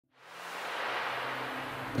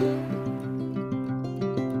Hey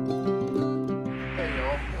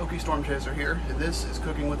y'all, Okie Storm Chaser here, and this is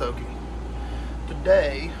Cooking with Okie.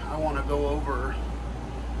 Today I want to go over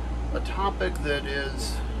a topic that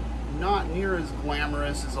is not near as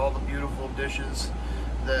glamorous as all the beautiful dishes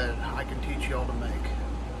that I can teach y'all to make.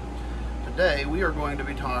 Today we are going to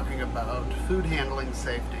be talking about food handling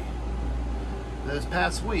safety. This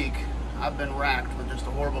past week I've been racked with just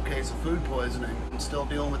a horrible case of food poisoning. I'm still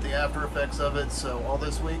dealing with the after effects of it, so all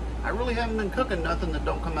this week I really haven't been cooking nothing that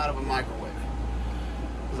don't come out of a microwave,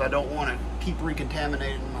 because I don't want to keep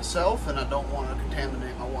recontaminating myself, and I don't want to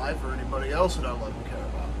contaminate my wife or anybody else that I love and care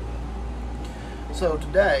about. So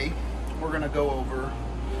today we're going to go over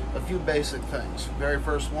a few basic things. Very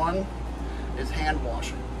first one is hand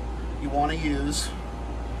washing. You want to use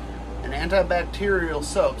an antibacterial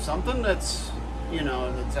soap, something that's,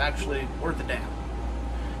 that's actually worth a damn.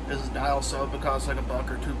 This is dial soap. It costs like $1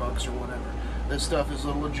 or $2 or whatever. This stuff is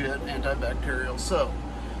a legit antibacterial soap.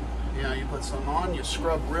 You put some on, you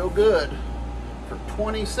scrub real good for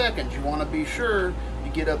 20 seconds. You want to be sure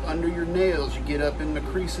you get up under your nails, you get up in the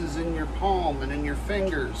creases in your palm and in your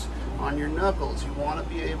fingers, on your knuckles. You want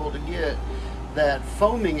to be able to get that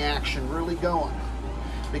foaming action really going,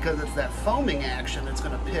 because it's that foaming action that's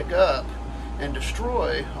going to pick up and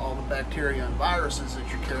destroy all the bacteria and viruses that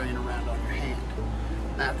you're carrying around on your hand.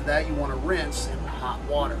 And after that, you want to rinse in hot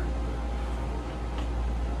water.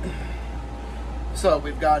 So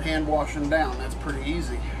we've got hand washing down. That's pretty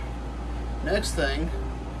easy. Next thing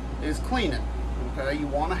is cleaning. Okay, you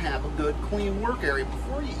want to have a good clean work area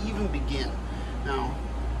before you even begin. Now,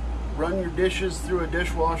 run your dishes through a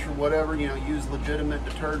dishwasher, whatever, use legitimate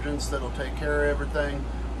detergents that'll take care of everything,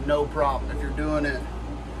 no problem. If you're doing it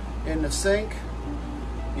in the sink,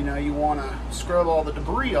 you want to scrub all the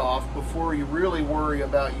debris off before you really worry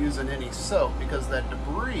about using any soap, because that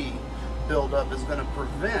debris buildup is going to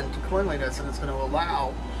prevent cleanliness, and it's going to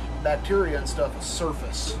allow bacteria and stuff to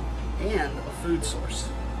surface, and a food source.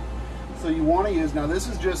 So you want to use, now this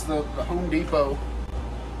is just the Home Depot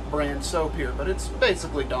brand soap here, but it's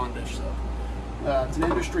basically Dawn dish soap. It's an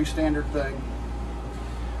industry standard thing,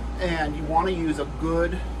 and you want to use a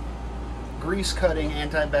good grease cutting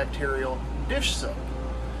antibacterial dish soap,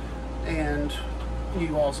 and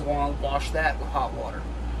you also want to wash that with hot water,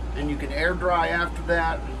 and you can air dry after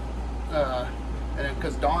that, and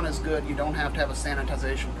because Dawn is good, you don't have to have a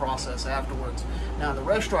sanitization process afterwards. Now in the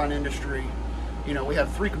restaurant industry, we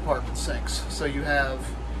have 3 compartment sinks, so you have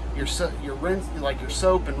your rinse, like your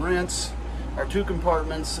soap and rinse are 2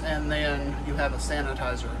 compartments, and then you have a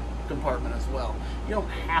sanitizer compartment as well. You don't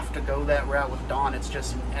have to go that route with Dawn. It's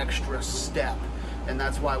just an extra step, and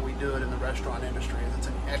that's why we do it in the restaurant industry. It's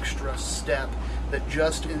an extra step that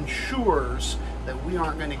just ensures that we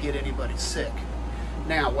aren't going to get anybody sick.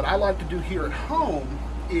 Now, what I like to do here at home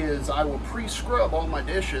is I will pre-scrub all my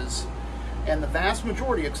dishes, and the vast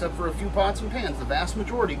majority, except for a few pots and pans, the vast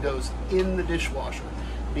majority goes in the dishwasher,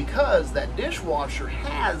 because that dishwasher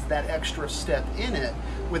has that extra step in it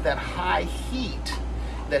with that high heat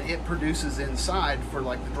that it produces inside for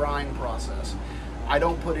like the drying process. I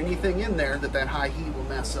don't put anything in there that high heat will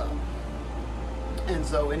mess up. And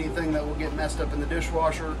so anything that will get messed up in the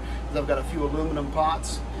dishwasher, is I've got a few aluminum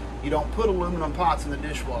pots. You don't put aluminum pots in the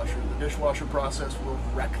dishwasher. The dishwasher process will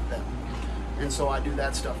wreck them. And so I do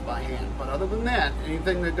that stuff by hand. But other than that,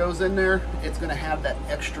 anything that goes in there, it's going to have that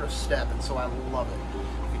extra step, and so I love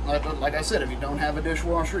it. Like I said, if you don't have a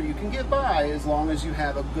dishwasher, you can get by as long as you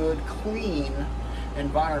have a good, clean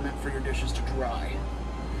environment for your dishes to dry.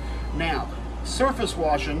 Now, surface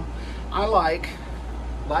washing, I like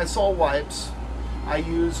Lysol wipes. I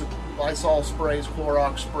use Lysol sprays,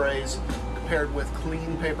 Clorox sprays, paired with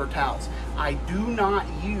clean paper towels. I do not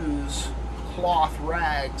use cloth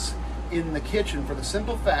rags in the kitchen, for the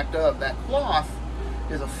simple fact of that cloth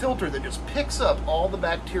is a filter that just picks up all the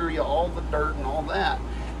bacteria, all the dirt, and all that.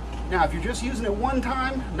 Now, if you're just using it one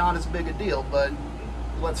time, not as big a deal, but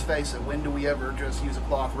let's face it, when do we ever just use a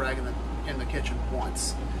cloth rag in the kitchen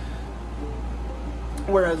once?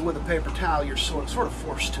 Whereas with a paper towel, you're sort of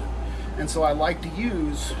forced to. And so I like to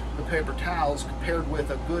use the paper towels paired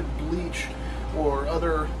with a good bleach or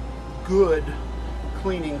other good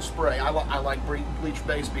cleaning spray. I like bleach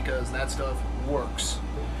base because that stuff works.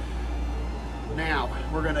 Now,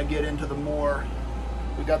 we're going to get into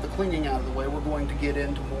we got the cleaning out of the way, we're going to get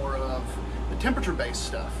into more of the temperature-based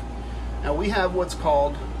stuff. Now, we have what's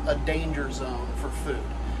called a danger zone for food,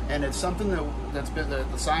 and it's something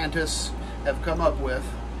that the scientists have come up with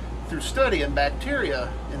through studying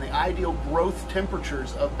bacteria and the ideal growth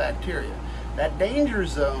temperatures of bacteria. That danger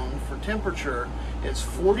zone for temperature is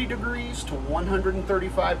 40 degrees to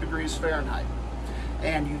 135 degrees Fahrenheit.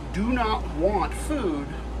 And you do not want food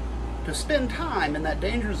to spend time in that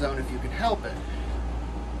danger zone if you can help it.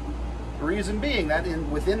 The reason being that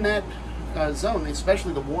within that zone,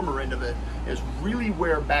 especially the warmer end of it, is really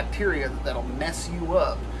where bacteria that'll mess you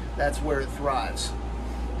up, that's where it thrives.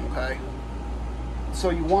 Okay? So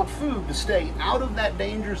you want food to stay out of that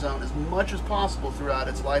danger zone as much as possible throughout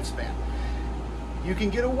its lifespan. You can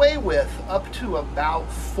get away with up to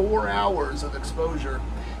about 4 hours of exposure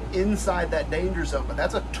inside that danger zone, but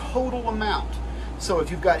that's a total amount. So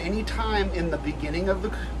if you've got any time in the beginning of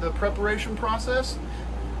the preparation process,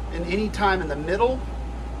 and any time in the middle,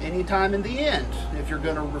 any time in the end, if you're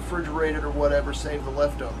going to refrigerate it or whatever, save the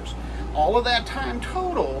leftovers, all of that time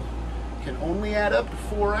total can only add up to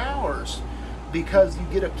 4 hours, because you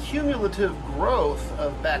get a cumulative growth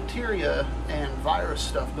of bacteria and virus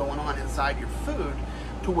stuff going on inside your food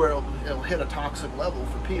to where it'll hit a toxic level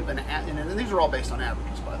for people. And these are all based on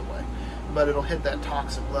averages, by the way, but it'll hit that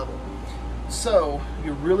toxic level. So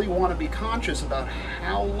you really want to be conscious about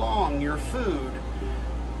how long your food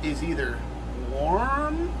is either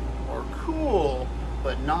warm or cool,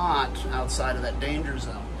 but not outside of that danger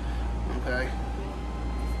zone. Okay?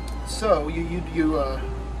 So you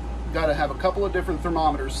got to have a couple of different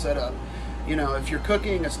thermometers set up. You know, if you're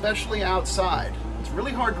cooking, especially outside, it's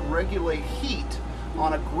really hard to regulate heat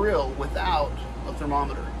on a grill without a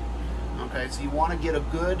thermometer. Okay, so you want to get a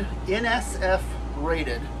good NSF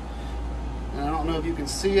rated, and I don't know if you can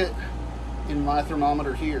see it in my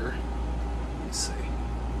thermometer here. Let's see.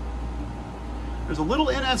 There's a little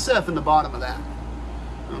NSF in the bottom of that.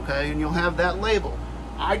 Okay, and you'll have that label.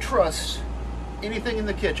 I trust anything in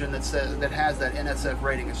the kitchen that has that NSF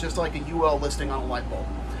rating. It's just like a UL listing on a light bulb.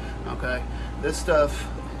 Okay, this stuff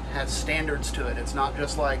has standards to it. It's not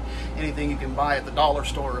just like anything you can buy at the dollar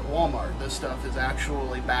store at Walmart. This stuff is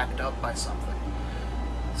actually backed up by something.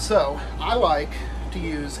 So I like to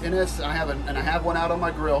use I have one out on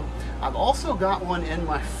my grill. I've also got one in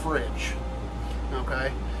my fridge.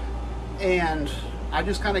 Okay, and I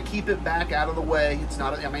just kind of keep it back out of the way. It's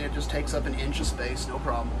not, I mean, it just takes up an inch of space, no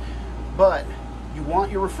problem. But you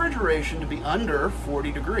want your refrigeration to be under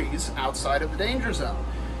 40 degrees outside of the danger zone.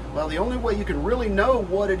 Well, the only way you can really know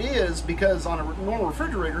what it is, because on a normal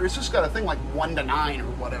refrigerator, it's just got a thing like 1 to 9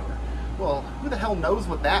 or whatever. Well, who the hell knows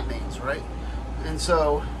what that means, right? And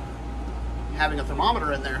so having a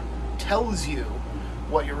thermometer in there tells you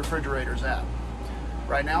what your refrigerator's at.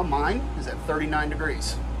 Right now, mine is at 39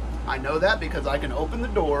 degrees. I know that because I can open the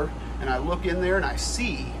door and I look in there and I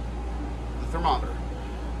see the thermometer.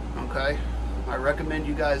 Okay? I recommend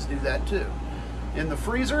you guys do that too. In the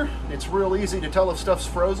freezer, it's real easy to tell if stuff's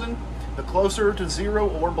frozen. The closer to 0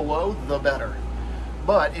 or below, the better.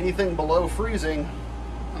 But anything below freezing,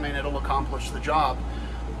 I mean, it'll accomplish the job.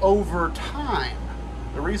 Over time,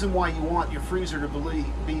 the reason why you want your freezer to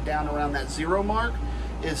be down around that 0 mark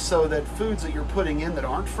is so that foods that you're putting in that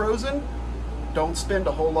aren't frozen don't spend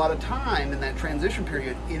a whole lot of time in that transition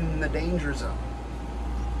period in the danger zone.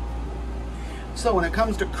 So when it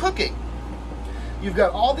comes to cooking, you've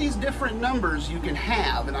got all these different numbers you can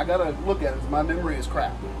have, and I gotta look at it because my memory is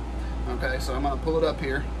crap. Okay, so I'm gonna pull it up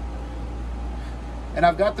here. And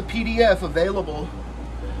I've got the PDF available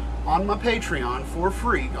on my Patreon for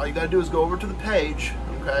free. All you gotta do is go over to the page,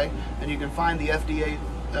 okay, and you can find the FDA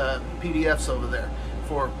PDFs over there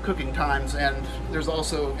for cooking times, and there's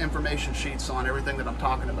also information sheets on everything that I'm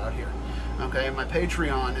talking about here. Okay, and my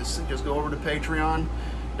Patreon is, just go over to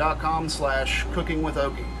patreon.com/Cooking With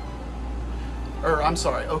Okie. Or I'm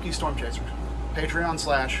sorry, Okie Storm Chaser.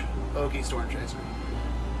 Patreon/Okie Storm Chaser.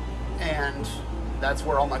 And that's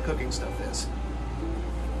where all my cooking stuff is.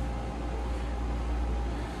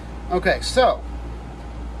 Okay, so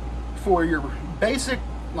for your basic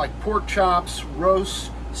like pork chops, roasts,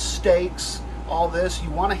 steaks, all this, you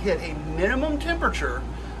want to hit a minimum temperature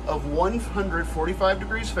of 145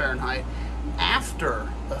 degrees Fahrenheit after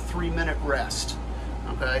a 3-minute rest.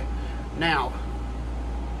 Okay, now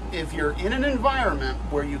if you're in an environment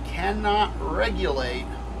where you cannot regulate,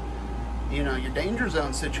 you know, your danger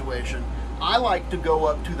zone situation, I like to go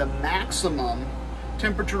up to the maximum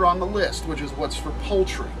temperature on the list, which is what's for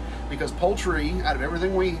poultry, because poultry, out of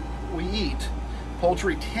everything we eat,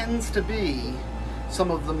 poultry tends to be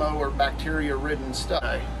some of the more bacteria-ridden stuff.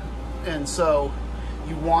 Okay? And so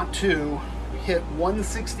you want to hit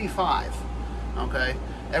 165, okay?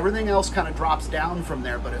 Everything else kind of drops down from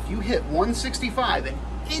there, but if you hit 165 in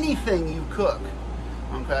anything you cook,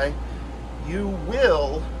 okay, you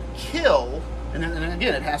will kill, and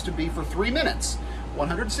again, it has to be for 3 minutes.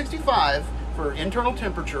 165 for internal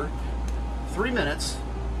temperature, 3 minutes,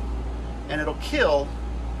 and it'll kill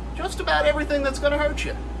just about everything that's going to hurt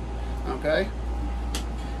you, okay?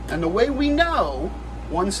 And the way we know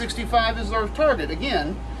 165 is our target,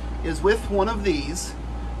 again, is with one of these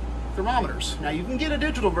thermometers. Now you can get a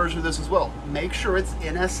digital version of this as well. Make sure it's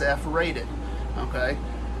NSF rated, okay?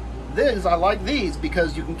 I like these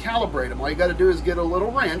because you can calibrate them. All you got to do is get a little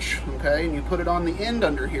wrench, okay, and you put it on the end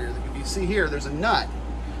under here. If you see here, there's a nut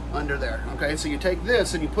under there, okay? So you take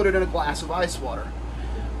this and you put it in a glass of ice water.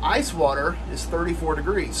 Ice water is 34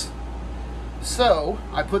 degrees. So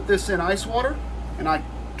I put this in ice water and I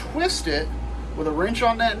twist it with a wrench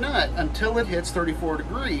on that nut until it hits 34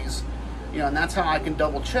 degrees, you know, and that's how I can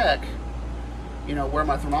double check, you know, where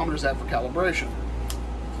my thermometer's at for calibration.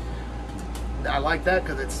 I like that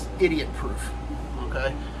because it's idiot proof,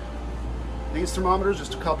 okay? These thermometers,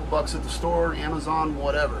 just a couple bucks at the store, Amazon,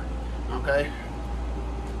 whatever, okay?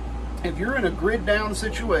 If you're in a grid down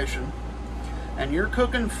situation and you're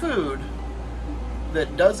cooking food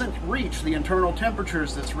that doesn't reach the internal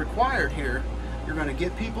temperatures that's required here, you're going to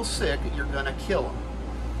get people sick, you're going to kill them,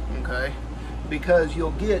 okay? Because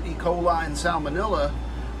you'll get E. coli and salmonella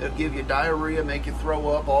that'll give you diarrhea, make you throw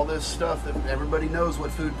up, all this stuff that everybody knows what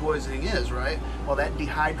food poisoning is, right? Well, that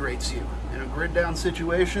dehydrates you. In a grid down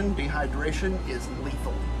situation, dehydration is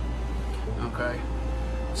lethal, okay?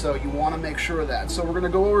 So you want to make sure of that. So we're going to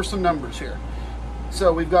go over some numbers here.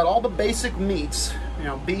 So we've got all the basic meats, you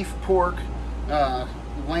know, beef, pork,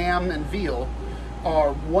 lamb, and veal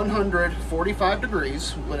are 145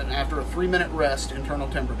 degrees after a 3-minute rest internal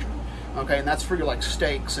temperature. Okay, and that's for your like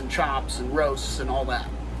steaks and chops and roasts and all that.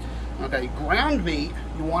 Okay, ground meat,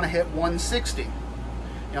 you want to hit 160. You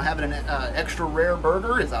know, having an extra rare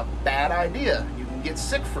burger is a bad idea. You can get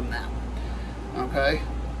sick from that. Okay,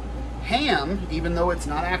 ham, even though it's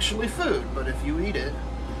not actually food, but if you eat it,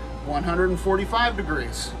 145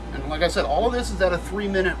 degrees. And like I said, all of this is at a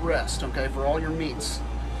 3-minute rest, okay, for all your meats.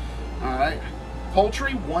 All right,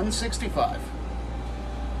 poultry, 165.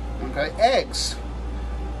 Okay, eggs.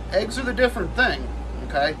 Eggs are the different thing,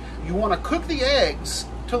 okay? You want to cook the eggs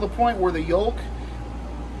to the point where the yolk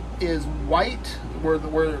is white, where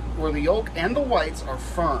the yolk and the whites are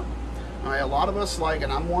firm. All right, a lot of us like,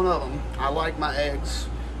 and I'm one of them, I like my eggs,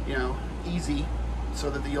 you know, easy so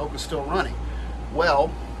that the yolk is still running.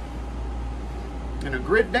 Well, in a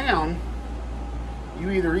grid down,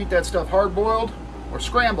 you either eat that stuff hard-boiled or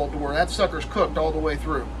scrambled to where that sucker's cooked all the way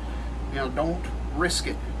through. You know, don't risk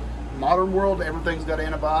it. Modern world, everything's got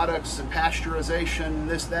antibiotics and pasteurization,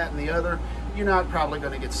 this, that, and the other. You're not probably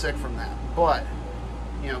going to get sick from that. But,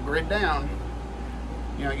 you know, grid down,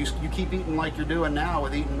 you know, you keep eating like you're doing now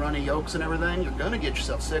with eating runny yolks and everything, you're going to get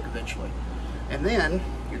yourself sick eventually. And then,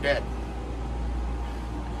 you're dead.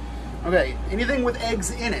 Okay, anything with eggs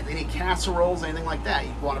in it, any casseroles, anything like that,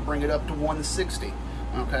 you want to bring it up to 160.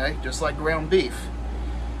 Okay, just like ground beef.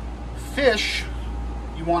 Fish,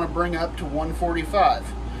 you want to bring up to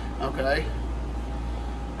 145. Okay,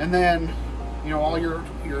 and then, you know, all your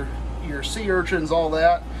sea urchins, all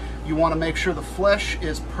that, you want to make sure the flesh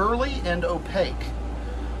is pearly and opaque.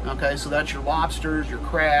 Okay, so that's your lobsters, your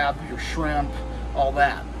crab, your shrimp, all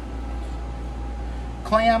that.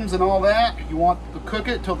 Clams and all that, you want to cook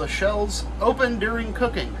it till the shell's open during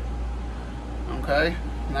cooking. Okay,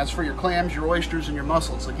 and that's for your clams, your oysters, and your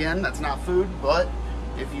mussels. Again, that's not food, but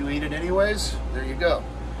if you eat it anyways, there you go.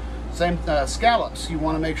 Same scallops, you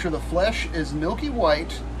want to make sure the flesh is milky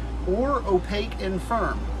white or opaque and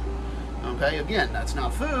firm. Okay, again, that's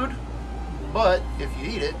not food, but if you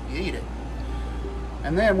eat it, you eat it.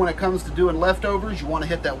 And then when it comes to doing leftovers, you want to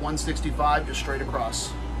hit that 165 just straight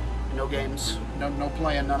across. No games, no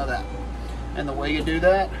playing, none of that. And the way you do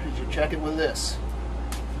that is you check it with this.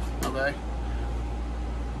 Okay?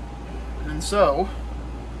 And so,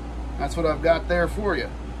 that's what I've got there for you.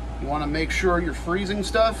 You want to make sure you're freezing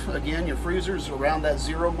stuff. Again, your freezer's around that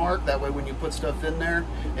 0 mark. That way when you put stuff in there,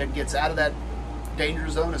 it gets out of that danger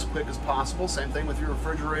zone as quick as possible. Same thing with your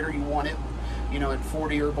refrigerator. You want it, you know, at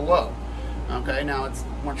 40 or below. Okay, now it's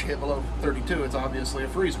once you hit below 32, it's obviously a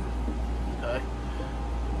freezer. Okay?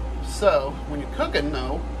 So, when you're cooking,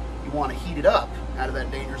 though, you want to heat it up out of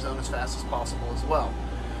that danger zone as fast as possible as well.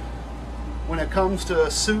 When it comes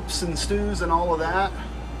to soups and stews and all of that,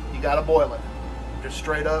 you got to boil it. Just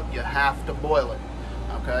straight up, you have to boil it,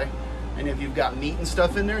 okay? And if you've got meat and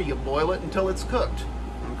stuff in there, you boil it until it's cooked,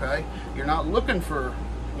 okay? You're not looking for,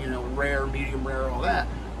 you know, rare, medium rare, all that.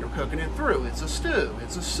 You're cooking it through. It's a stew,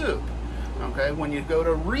 it's a soup, okay? When you go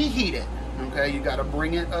to reheat it, okay, you got to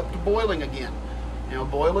bring it up to boiling again. You know,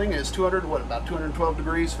 boiling is about 212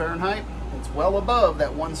 degrees Fahrenheit. It's well above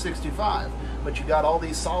that 165. But you got all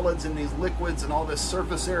these solids and these liquids and all this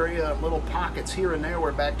surface area, little pockets here and there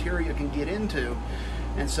where bacteria can get into.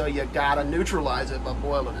 And so you gotta neutralize it by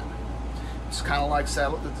boiling it. It's kind of like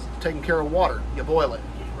salad that's taking care of water. You boil it,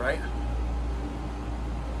 right?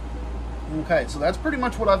 Okay, so that's pretty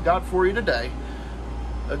much what I've got for you today.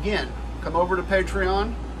 Again, come over to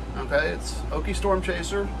Patreon. Okay, it's Okie Storm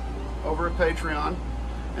Chaser over at Patreon,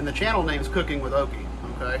 and the channel name is Cooking with Okie.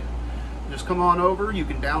 Okay, just come on over. You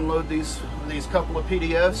can download these couple of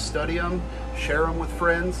PDFs, study them, share them with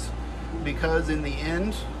friends, because in the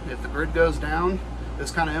end, if the grid goes down,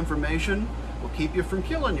 this kind of information will keep you from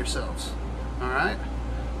killing yourselves. All right,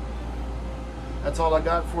 that's all I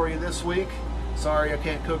got for you this week. Sorry I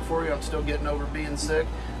can't cook for you. I'm still getting over being sick.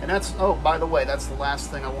 And that's, oh, by the way, that's the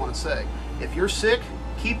last thing I want to say. If you're sick,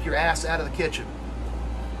 keep your ass out of the kitchen.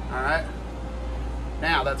 All right?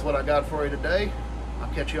 Now, that's what I got for you today.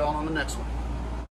 I'll catch you all on the next one.